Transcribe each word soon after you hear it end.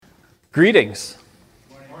Greetings.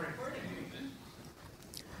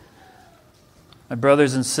 My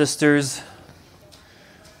brothers and sisters,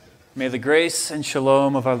 may the grace and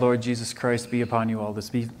shalom of our Lord Jesus Christ be upon you all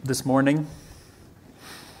this morning.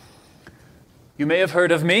 You may have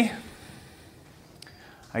heard of me.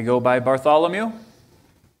 I go by Bartholomew.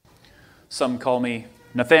 Some call me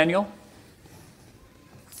Nathaniel.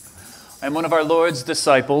 I'm one of our Lord's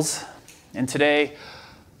disciples, and today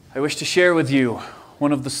I wish to share with you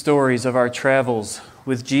one of the stories of our travels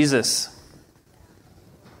with Jesus.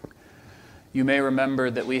 You may remember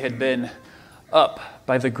that we had been up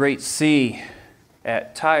by the great sea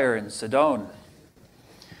at Tyre and Sidon.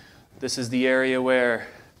 This is the area where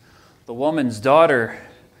the woman's daughter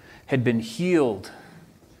had been healed.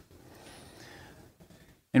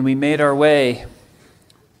 And we made our way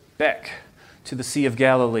back to the Sea of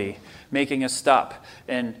Galilee, making a stop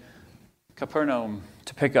in Capernaum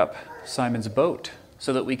to pick up Simon's boat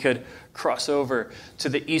so that we could cross over to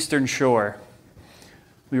the eastern shore.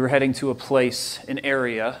 We were heading to a place, an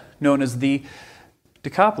area known as the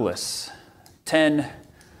Decapolis, 10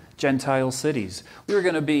 Gentile cities. We were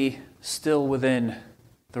going to be still within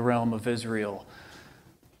the realm of Israel,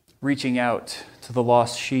 reaching out to the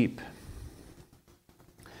lost sheep.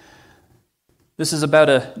 This is about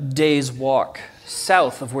a day's walk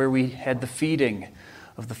south of where we had the feeding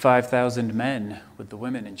of the 5,000 men with the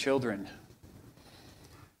women and children.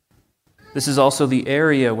 This is also the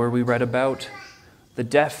area where we read about the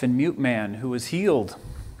deaf and mute man who was healed.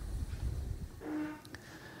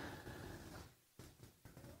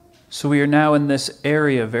 So we are now in this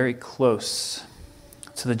area very close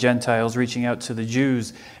to the Gentiles, reaching out to the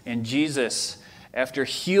Jews. And Jesus, after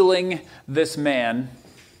healing this man,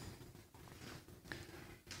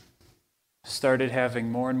 started having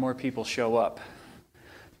more and more people show up.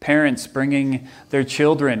 Parents bringing their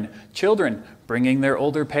children, children bringing their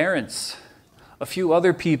older parents, a few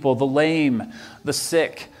other people, the lame, the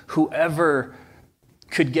sick, whoever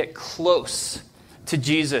could get close to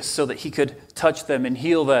Jesus so that he could touch them and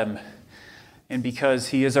heal them. And because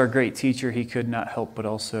he is our great teacher, he could not help but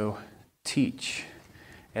also teach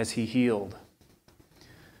as he healed.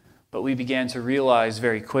 But we began to realize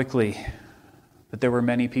very quickly that there were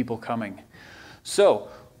many people coming. So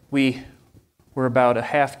we were about a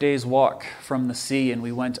half day's walk from the sea, and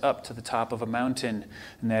we went up to the top of a mountain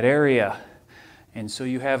in that area. And so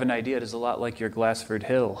you have an idea, it is a lot like your Glassford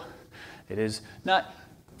Hill. It is not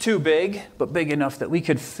too big, but big enough that we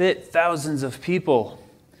could fit thousands of people.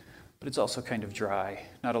 But it's also kind of dry.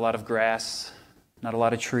 Not a lot of grass, not a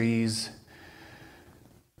lot of trees.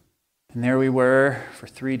 And there we were for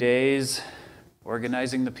 3 days,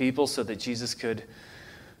 organizing the people so that Jesus could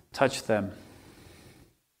touch them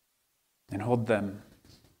and hold them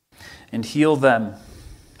and heal them.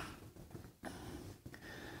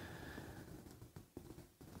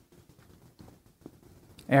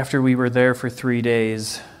 After we were there for 3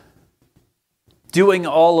 days, doing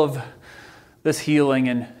all of this healing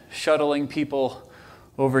and shuttling people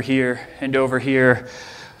over here and over here,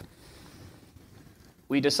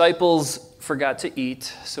 we disciples forgot to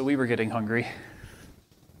eat, so we were getting hungry.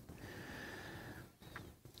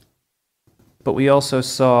 But we also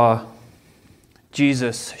saw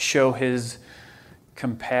Jesus show his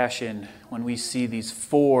compassion when we see these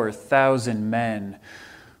 4,000 men,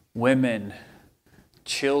 women,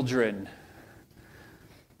 children.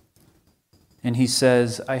 And he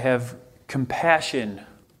says, I have compassion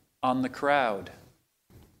on the crowd.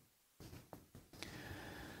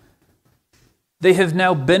 They have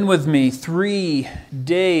now been with me 3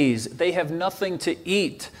 days. They have nothing to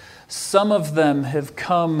eat. Some of them have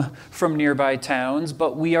come from nearby towns,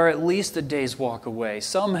 but we are at least a day's walk away.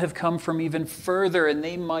 Some have come from even further, and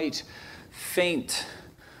they might faint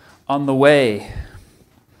on the way.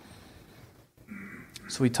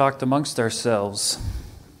 So we talked amongst ourselves.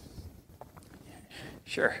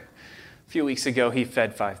 Sure, a few weeks ago he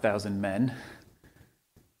fed 5,000 men.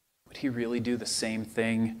 Would he really do the same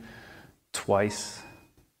thing twice?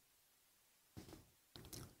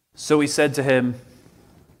 So we said to him,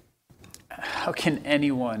 how can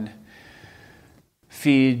anyone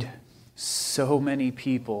feed so many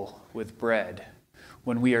people with bread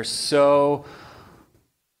when we are so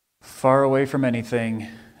far away from anything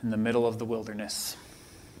in the middle of the wilderness?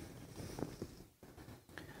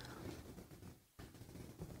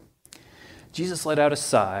 Jesus let out a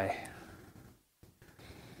sigh.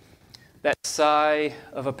 That sigh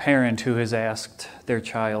of a parent who has asked their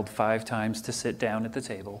child 5 times to sit down at the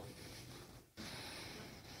table.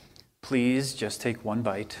 Please just take one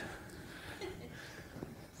bite.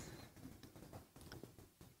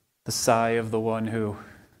 The sigh of the one who,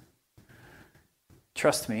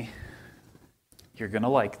 trust me, You're going to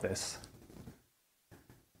like this.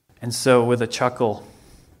 And so with a chuckle,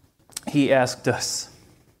 he asked us,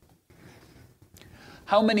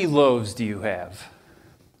 how many loaves do you have?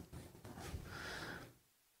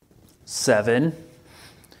 7.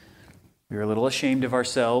 We were a little ashamed of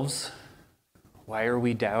ourselves. Why are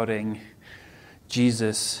we doubting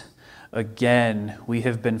Jesus again? We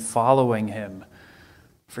have been following him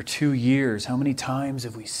for 2 years. How many times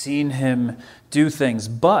have we seen him do things?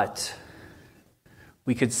 But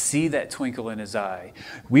we could see that twinkle in his eye.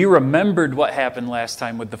 We remembered what happened last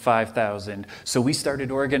time with the 5,000. So we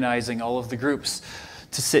started organizing all of the groups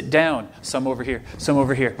to sit down, some over here, some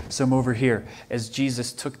over here, some over here, as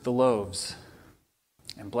Jesus took the loaves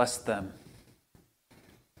and blessed them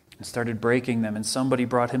and started breaking them. And somebody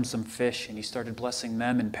brought him some fish, and he started blessing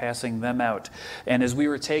them and passing them out. And as we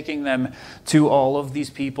were taking them to all of these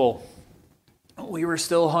people, we were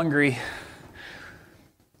still hungry.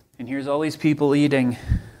 And here's all these people eating.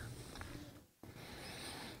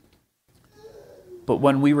 But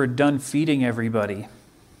when we were done feeding everybody,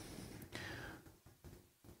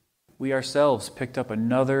 we ourselves picked up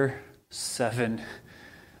another 7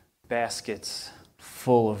 baskets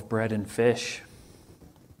full of bread and fish.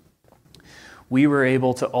 We were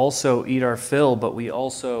able to also eat our fill, but we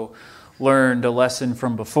also learned a lesson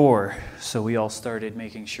from before. So we all started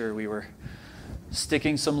making sure we were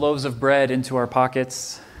sticking some loaves of bread into our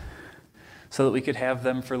pockets so that we could have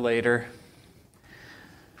them for later.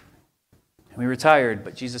 And we were tired,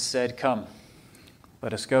 but Jesus said, come,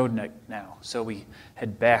 let us go now. So we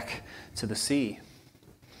head back to the sea.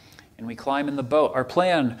 And we climb in the boat. Our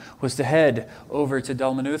plan was to head over to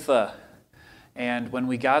Dalmanutha. And when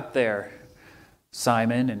we got there,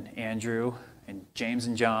 Simon and Andrew and James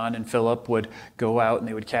and John and Philip would go out and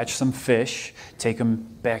they would catch some fish, take them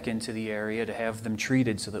back into the area to have them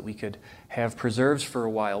treated so that we could have preserves for a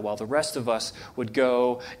while the rest of us would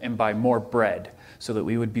go and buy more bread so that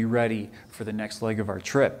we would be ready for the next leg of our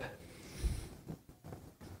trip.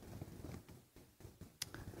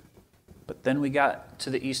 But then we got to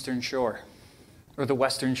the eastern shore, or the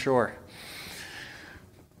western shore.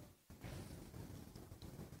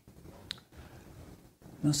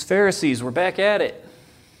 Those Pharisees were back at it.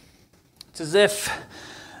 It's as if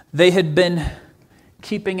they had been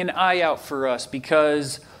keeping an eye out for us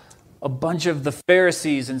because a bunch of the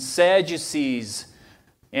Pharisees and Sadducees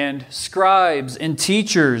and scribes and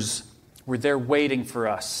teachers were there waiting for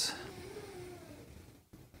us.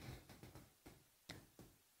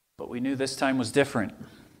 But we knew this time was different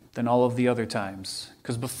than all of the other times.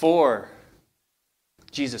 Because before,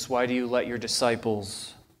 Jesus, why do you let your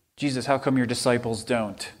disciples... Jesus, how come your disciples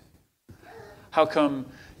don't? How come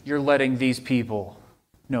you're letting these people?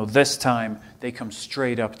 No, this time they come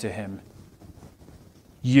straight up to him.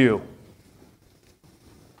 You.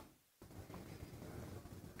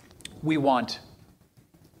 We want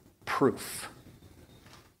proof.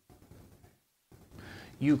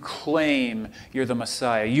 You claim you're the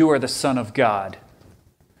Messiah. You are the Son of God.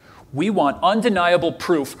 We want undeniable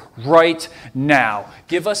proof right now.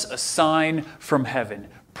 Give us a sign from heaven.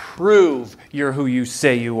 Prove you're who you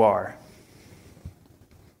say you are.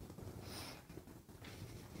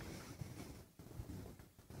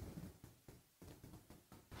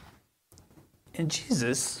 And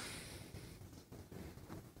Jesus,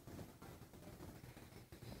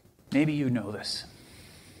 maybe you know this.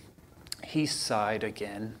 He sighed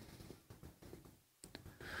again.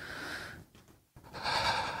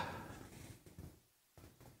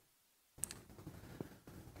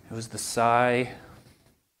 It was the sigh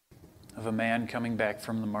of a man coming back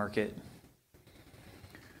from the market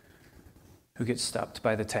who gets stopped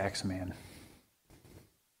by the tax man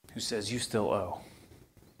who says, you still owe,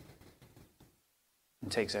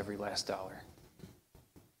 and takes every last dollar.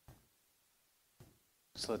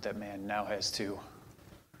 So that man now has to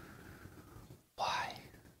lie.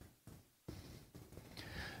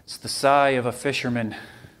 It's the sigh of a fisherman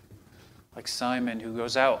like Simon who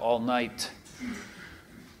goes out all night,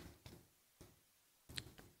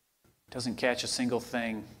 doesn't catch a single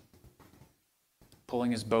thing,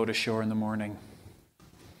 pulling his boat ashore in the morning.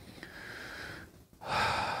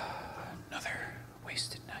 Another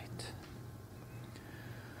wasted night.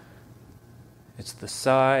 It's the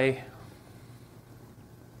sigh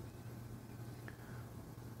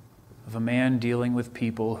of a man dealing with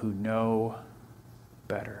people who know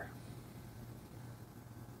better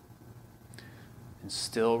and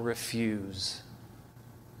still refuse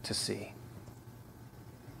to see.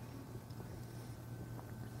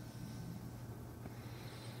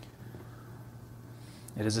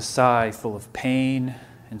 It is a sigh full of pain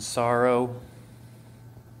and sorrow.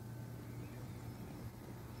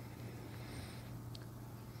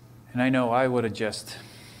 And I know I would have just,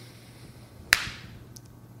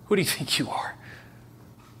 who do you think you are?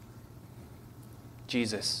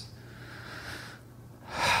 Jesus.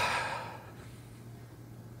 I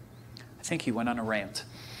think he went on a rant.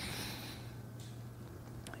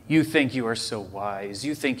 You think you are so wise.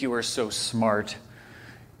 You think you are so smart.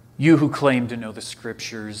 You who claim to know the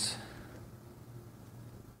Scriptures.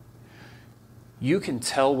 You can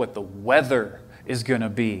tell what the weather is going to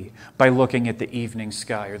be by looking at the evening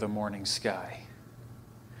sky or the morning sky.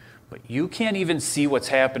 But you can't even see what's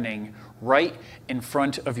happening right in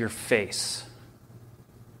front of your face.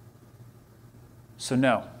 So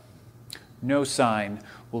no sign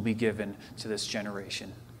will be given to this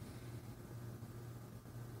generation,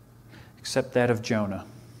 except that of Jonah.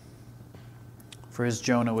 For as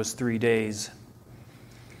Jonah was 3 days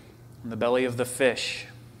in the belly of the fish,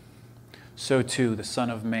 so too the Son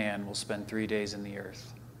of Man will spend 3 days in the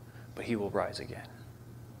earth, but he will rise again.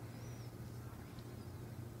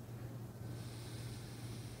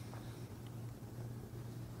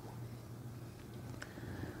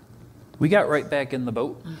 We got right back in the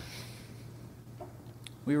boat.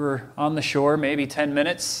 We were on the shore maybe 10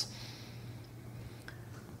 minutes.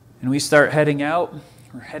 And we start heading out.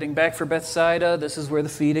 We're heading back for Bethsaida. This is where the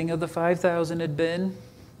feeding of the 5,000 had been.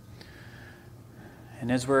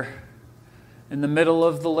 And as we're in the middle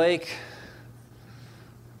of the lake,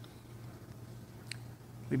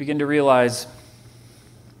 we begin to realize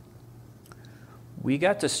we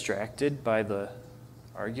got distracted by the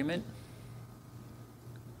argument.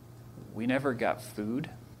 We never got food.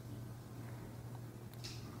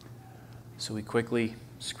 So we quickly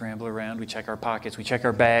scramble around. We check our pockets. We check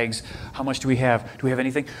our bags. How much do we have? Do we have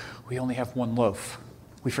anything? We only have one loaf.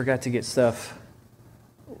 We forgot to get stuff.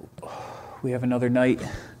 We have another night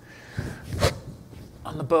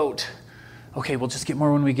on the boat. Okay, we'll just get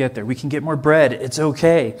more when we get there. We can get more bread. It's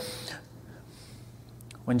okay.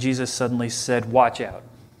 When Jesus suddenly said, "Watch out.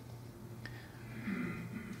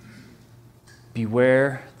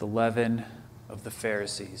 Beware the leaven of the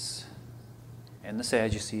Pharisees and the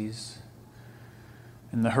Sadducees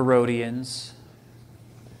and the Herodians."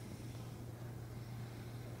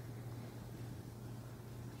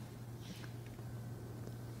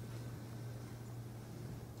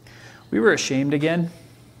 We were ashamed again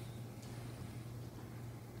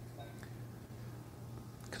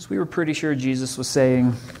because we were pretty sure Jesus was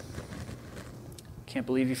saying, "Can't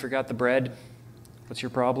believe you forgot the bread. What's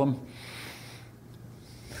your problem?"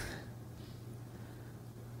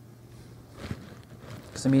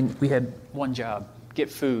 Because, we had one job: get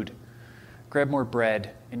food, grab more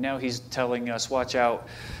bread. And now he's telling us, watch out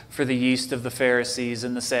for the yeast of the Pharisees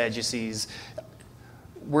and the Sadducees.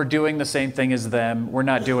 We're doing the same thing as them. We're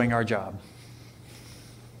not doing our job.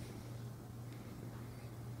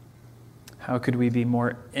 How could we be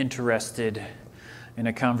more interested in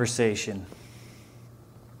a conversation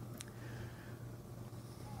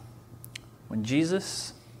when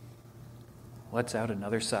Jesus lets out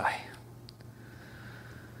another sigh?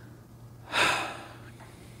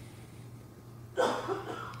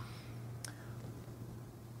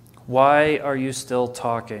 Why are you still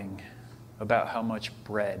talking about how much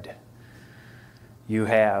bread you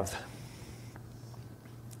have?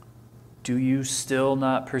 Do you still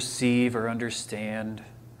not perceive or understand?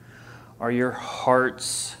 Are your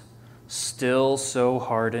hearts still so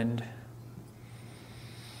hardened?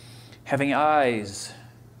 Having eyes,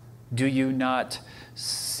 do you not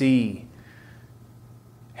see?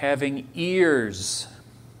 Having ears,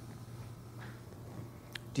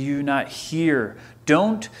 do you not hear?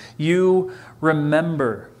 Don't you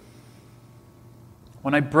remember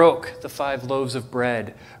when I broke the 5 loaves of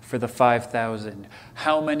bread for the 5,000?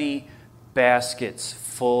 How many baskets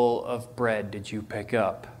full of bread did you pick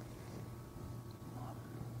up?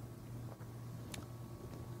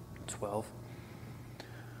 12.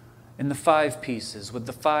 In the 5 pieces with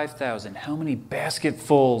the 5,000, how many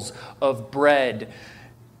basketfuls of bread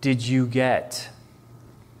did you get?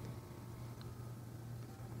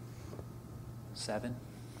 7.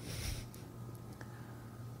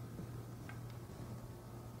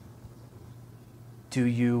 Do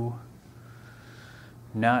you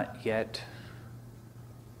not yet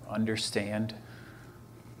understand?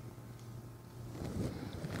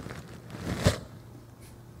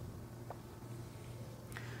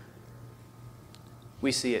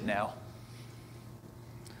 We see it now.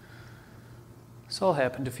 This all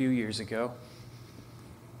happened a few years ago.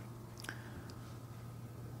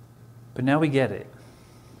 But now we get it.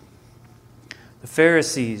 The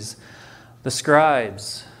Pharisees, the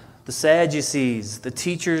scribes, the Sadducees, the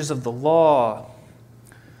teachers of the law,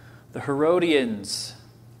 the Herodians,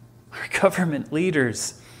 our government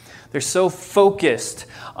leaders, They're so focused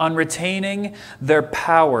on retaining their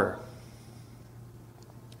power.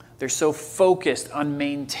 They're so focused on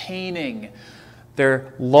maintaining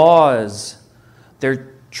their laws,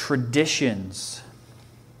 their traditions.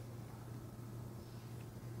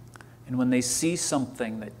 And when they see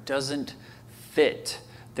something that doesn't fit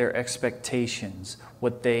their expectations,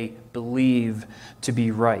 what they believe to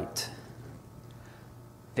be right,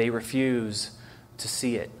 they refuse to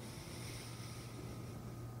see it.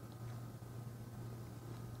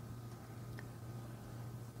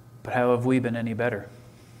 But how have we been any better?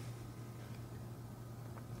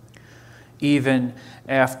 Even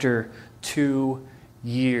after 2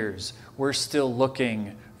 years, we're still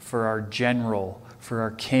looking for our general, for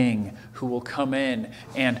our king, who will come in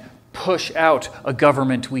and push out a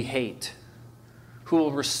government we hate, who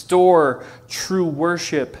will restore true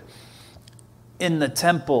worship in the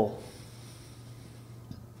temple.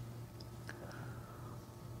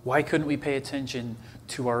 Why couldn't we pay attention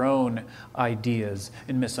to our own ideas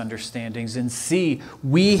and misunderstandings and see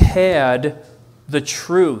we had the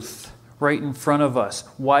truth right in front of us?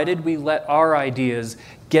 Why did we let our ideas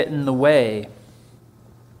get in the way?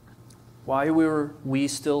 Why were we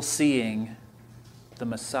still seeing the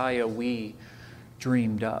Messiah we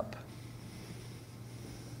dreamed up?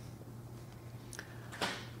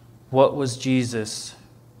 What was Jesus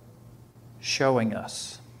showing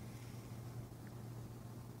us?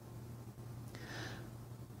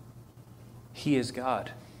 He is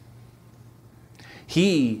God.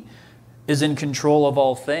 He is in control of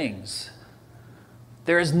all things.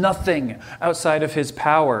 There is nothing outside of his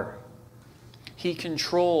power. He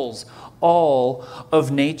controls all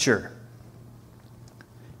of nature.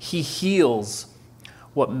 He heals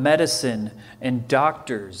what medicine and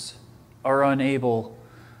doctors are unable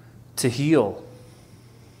to heal.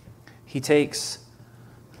 He takes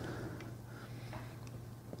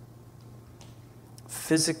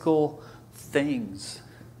physical things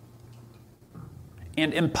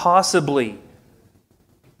and impossibly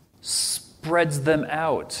spreads them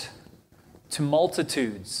out to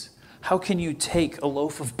multitudes. How can you take a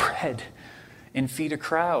loaf of bread and feed a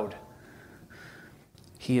crowd?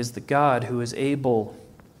 He is the God who is able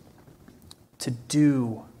to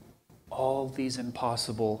do all these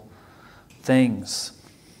impossible things.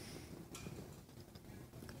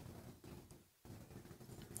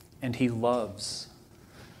 And he loves.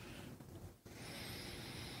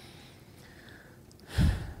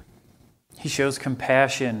 He shows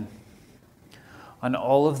compassion on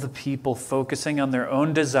all of the people focusing on their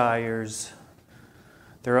own desires,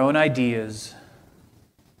 their own ideas,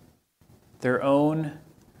 their own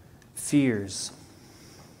fears.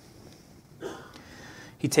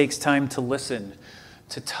 He takes time to listen,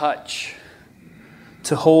 to touch,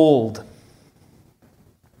 to hold,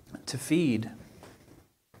 to feed.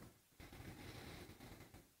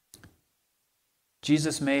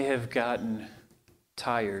 Jesus may have gotten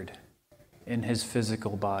tired in his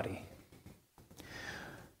physical body,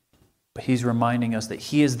 but he's reminding us that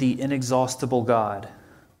he is the inexhaustible God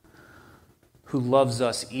who loves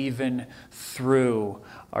us even through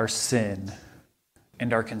our sin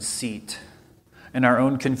and our conceit and our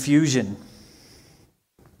own confusion.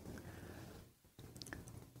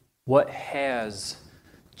 What has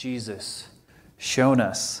Jesus shown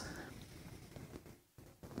us?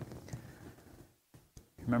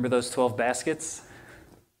 Remember those 12 baskets?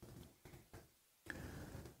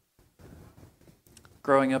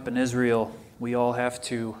 Growing up in Israel, we all have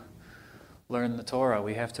to learn the Torah.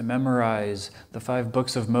 We have to memorize the 5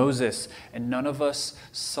 books of Moses, and none of us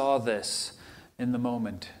saw this in the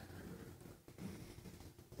moment.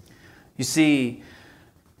 You see,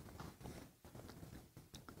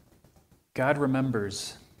 God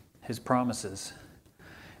remembers his promises.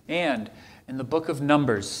 And in the book of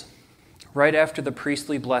Numbers, right after the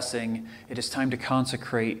priestly blessing, it is time to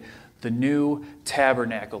consecrate the new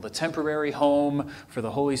tabernacle, the temporary home for the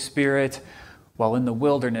Holy Spirit, while in the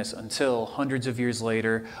wilderness until hundreds of years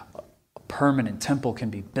later, a permanent temple can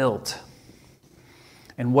be built.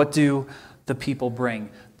 And what do the people bring?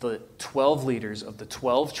 The 12 leaders of the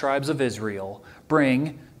 12 tribes of Israel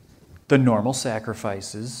bring the normal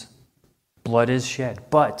sacrifices. Blood is shed.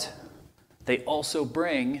 But they also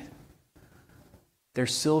bring their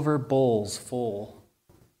silver bowls full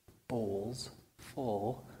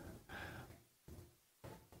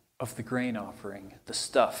of the grain offering, the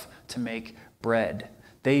stuff to make bread.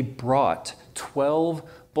 They brought 12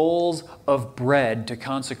 bowls of bread to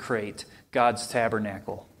consecrate God's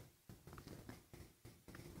tabernacle.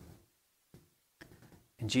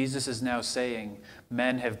 And Jesus is now saying,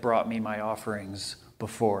 men have brought me my offerings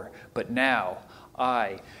before, but now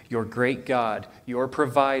I, your great God, your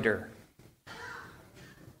provider,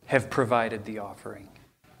 have provided the offering.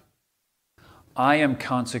 I am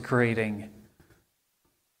consecrating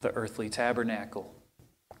the earthly tabernacle.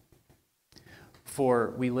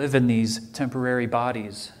 For we live in these temporary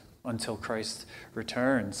bodies until Christ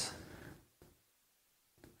returns.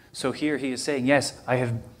 So here he is saying, yes, I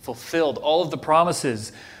have fulfilled all of the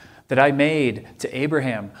promises that I made to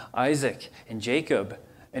Abraham, Isaac, and Jacob,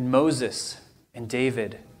 and Moses, and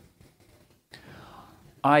David.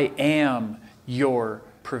 I am your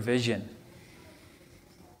provision.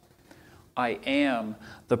 I am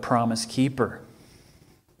the promise keeper.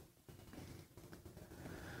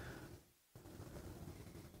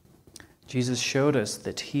 Jesus showed us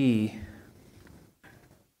that he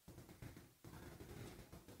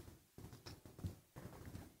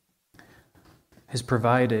has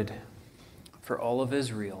provided for all of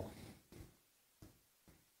Israel.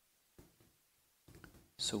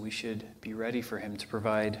 So we should be ready for him to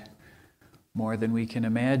provide more than we can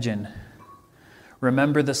imagine.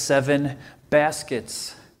 Remember the 7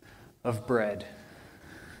 baskets of bread.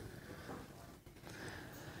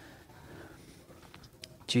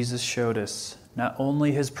 Jesus showed us not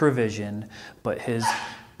only his provision, but his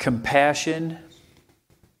compassion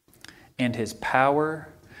and his power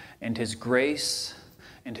and his grace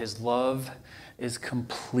and his love is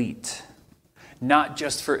complete. Not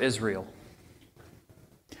just for Israel.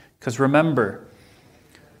 Because remember,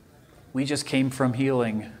 we just came from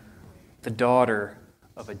healing the daughter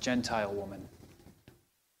of a Gentile woman.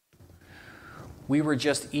 We were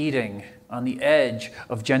just eating on the edge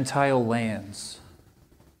of Gentile lands.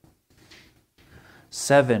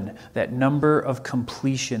 7, that number of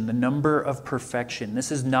completion, the number of perfection. This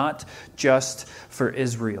is not just for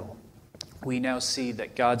Israel. We now see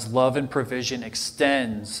that God's love and provision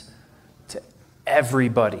extends to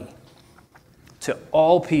everybody, to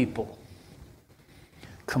all people,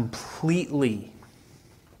 completely.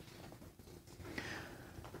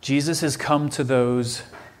 Jesus has come to those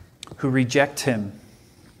who reject him,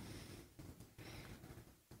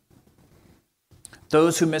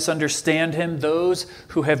 those who misunderstand him, those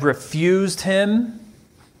who have refused him.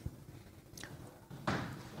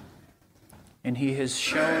 And he has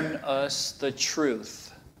shown us the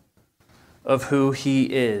truth of who he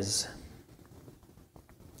is.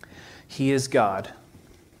 He is God.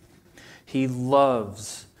 He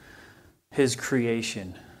loves his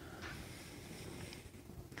creation.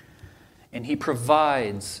 And he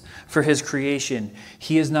provides for his creation.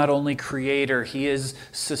 He is not only creator, he is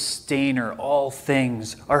sustainer. All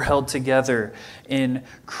things are held together in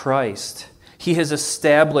Christ. He has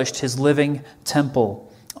established his living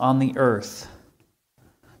temple on the earth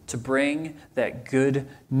to bring that good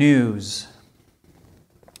news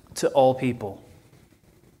to all people.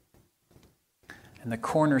 And the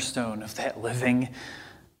cornerstone of that living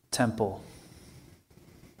temple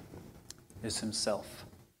is himself.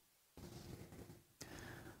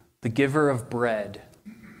 The giver of bread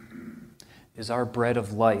is our bread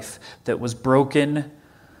of life that was broken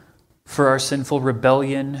for our sinful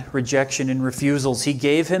rebellion, rejection, and refusals. He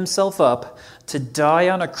gave himself up to die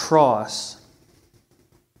on a cross,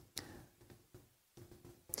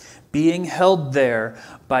 being held there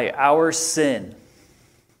by our sin,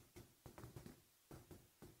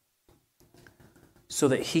 so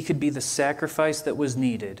that he could be the sacrifice that was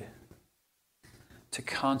needed to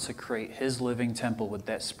consecrate his living temple with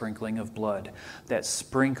that sprinkling of blood. That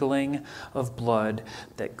sprinkling of blood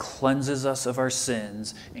that cleanses us of our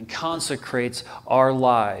sins and consecrates our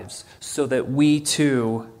lives so that we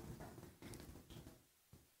too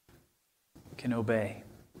can obey.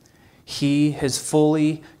 He has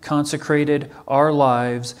fully consecrated our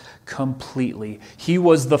lives completely. He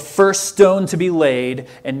was the first stone to be laid,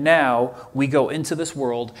 and now we go into this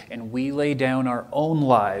world and we lay down our own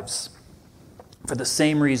lives for the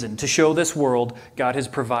same reason, to show this world God has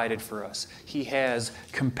provided for us. He has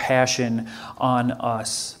compassion on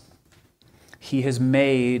us. He has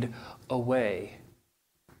made a way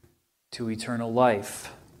to eternal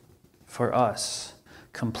life for us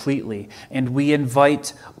completely. And we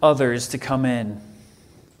invite others to come in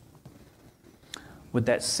with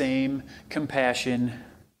that same compassion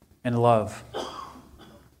and love.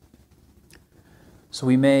 So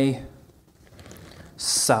we may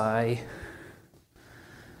sigh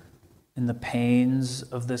in the pains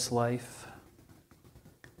of this life,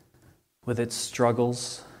 with its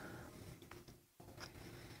struggles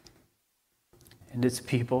and its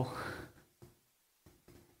people.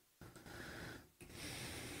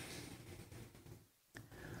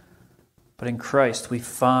 But in Christ we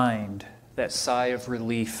find that sigh of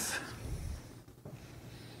relief.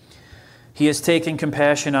 He has taken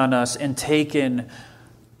compassion on us and taken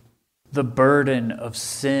the burden of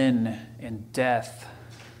sin and death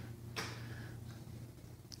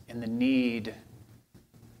and the need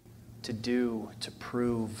to do, to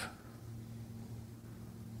prove.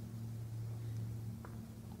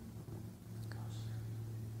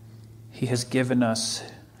 He has given us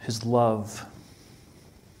his love.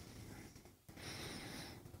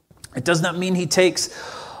 It does not mean he takes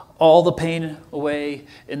all the pain away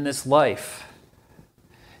in this life.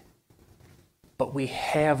 But we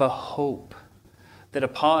have a hope that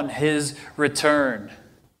upon his return,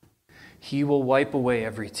 he will wipe away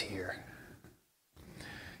every tear.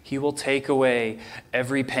 He will take away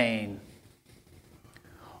every pain.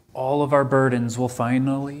 All of our burdens will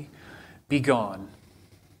finally be gone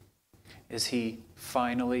as he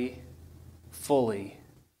finally, fully,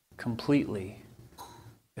 completely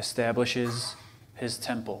establishes his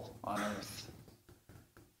temple on earth,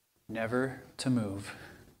 never to move,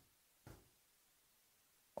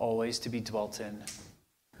 always to be dwelt in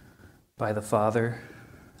by the Father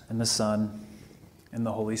and the Son and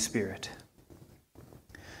the Holy Spirit.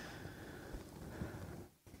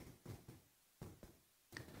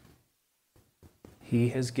 He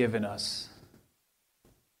has given us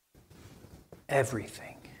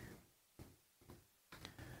everything.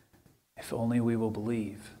 If only we will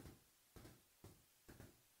believe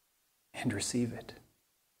and receive it.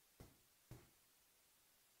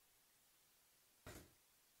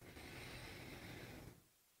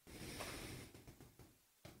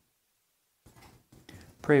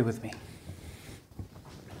 Pray with me.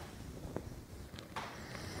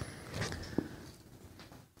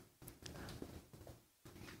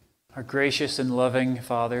 Our gracious and loving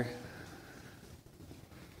Father,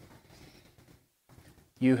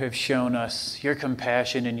 you have shown us your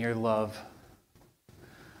compassion and your love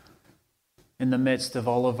in the midst of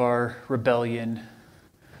all of our rebellion,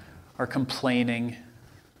 our complaining,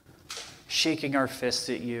 shaking our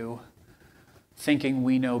fists at you, thinking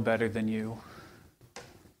we know better than you.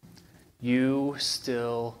 You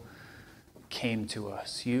still came to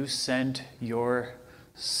us. You sent your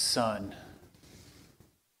Son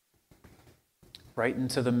right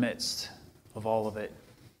into the midst of all of it.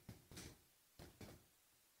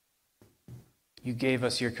 You gave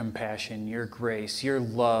us your compassion, your grace, your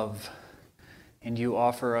love, and you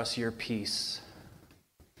offer us your peace.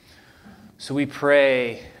 So we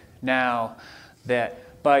pray now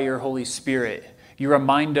that by your Holy Spirit, you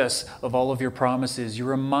remind us of all of your promises. You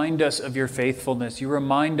remind us of your faithfulness. You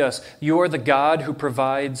remind us you are the God who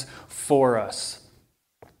provides for us.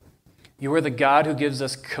 You are the God who gives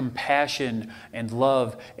us compassion and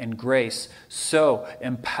love and grace. So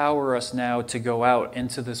empower us now to go out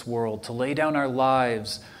into this world, to lay down our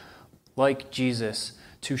lives like Jesus,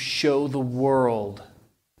 to show the world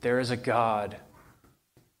there is a God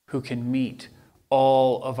who can meet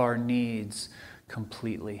all of our needs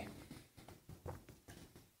completely.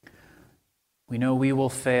 We know we will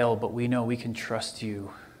fail, but we know we can trust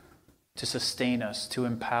you to sustain us, to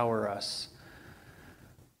empower us.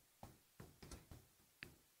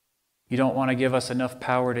 You don't want to give us enough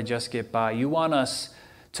power to just get by. You want us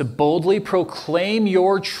to boldly proclaim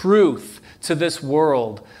your truth to this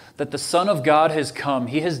world, that the Son of God has come.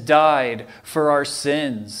 He has died for our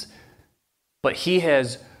sins, but he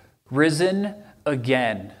has risen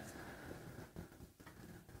again.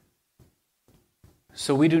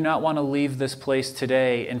 So we do not want to leave this place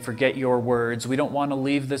today and forget your words. We don't want to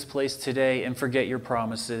leave this place today and forget your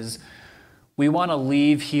promises. We want to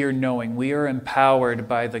leave here knowing we are empowered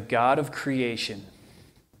by the God of creation.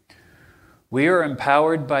 We are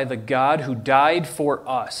empowered by the God who died for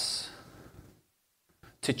us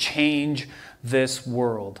to change this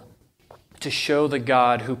world, to show the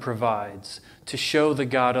God who provides, to show the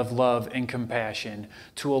God of love and compassion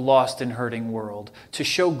to a lost and hurting world, to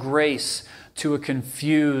show grace to a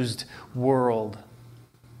confused world.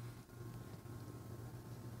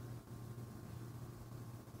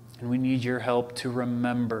 And we need your help to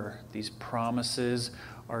remember these promises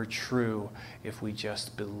are true if we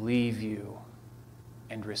just believe you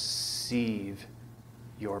and receive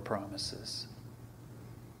your promises.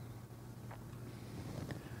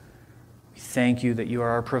 We thank you that you are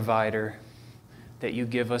our provider, that you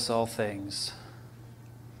give us all things.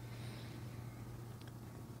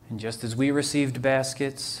 And just as we received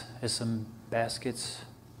baskets, as some baskets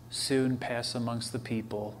soon pass amongst the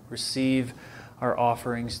people, receive our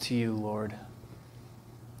offerings to you, Lord.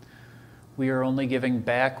 We are only giving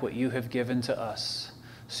back what you have given to us,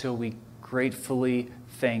 so we gratefully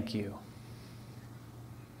thank you.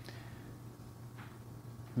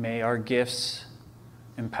 May our gifts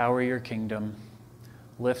empower your kingdom,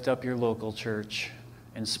 lift up your local church,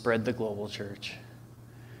 and spread the global church.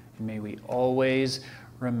 And may we always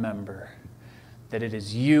remember that it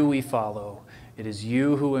is you we follow. It is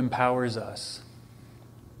you who empowers us.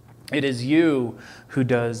 It is you who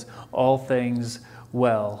does all things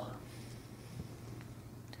well.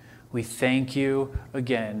 We thank you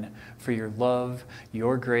again for your love,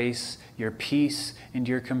 your grace, your peace, and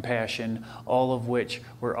your compassion, all of which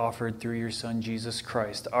were offered through your Son, Jesus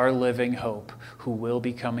Christ, our living hope, who will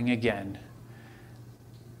be coming again.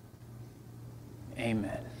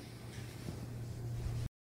 Amen.